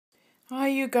Hi,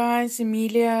 you guys,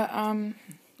 Emilia.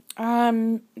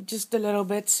 I'm just a little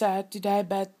bit sad today,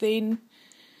 but then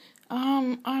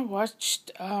I watched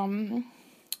some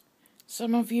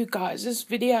of you guys'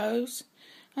 videos,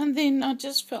 and then I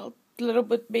just felt a little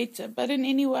bit better. But in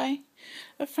any way,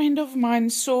 a friend of mine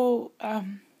saw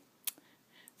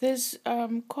this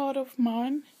card of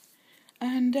mine,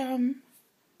 and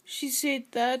she said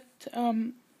that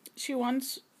she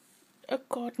wants a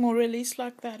card more released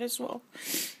like that as well.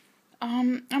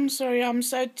 I'm sorry, I'm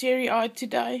so teary-eyed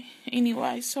today.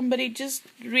 Anyway, somebody just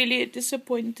really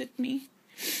disappointed me.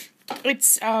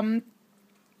 It's that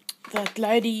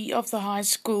lady of the high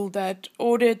school that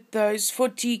ordered those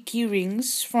 40 key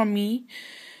rings from me,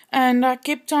 and I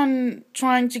kept on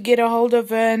trying to get a hold of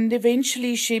her, and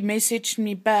eventually she messaged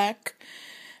me back,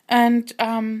 and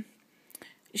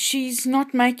she's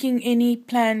not making any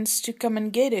plans to come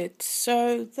and get it.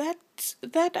 So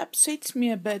that upsets me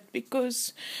a bit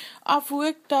because I've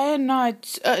worked day and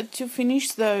night to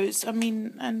finish those.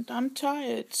 And I'm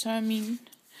tired. So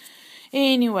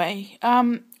anyway,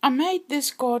 I made this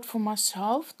card for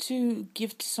myself to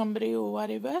give to somebody or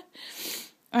whatever,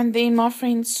 and then my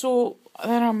friend saw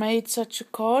that I made such a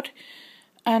card,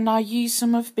 and I used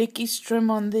some of Becky's trim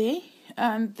on there,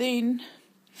 and then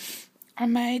I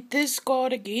made this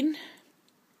card again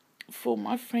for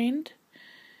my friend,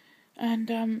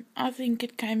 and I think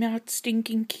it came out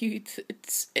stinking cute.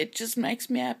 It just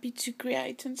makes me happy to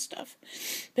create and stuff.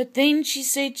 But then she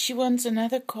said she wants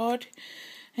another card,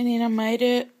 and then I made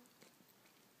a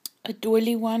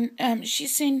doily one. She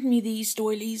sent me these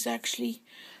doilies actually,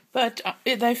 but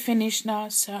they're finished now,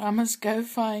 so I must go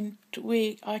find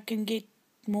where I can get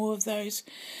more of those.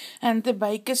 And the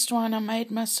biggest one I made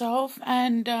myself,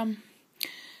 and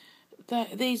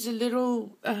there's a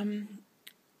little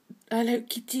Hello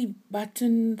Kitty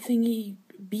button thingy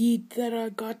bead that I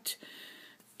got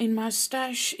in my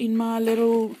stash in my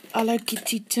little Hello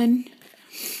Kitty tin.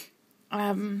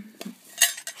 There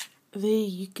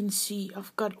you can see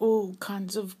I've got all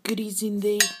kinds of goodies in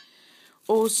there.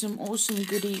 Awesome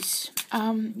goodies.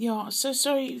 Yeah, so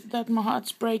sorry that my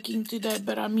heart's breaking today,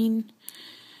 but I've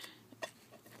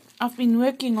been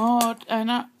working hard,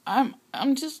 and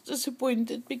I'm just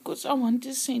disappointed because I want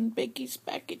to send Becky's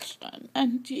package,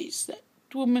 and yes, that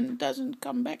woman doesn't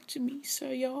come back to me. So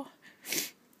yeah,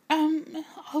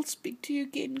 I'll speak to you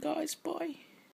again, guys. Bye.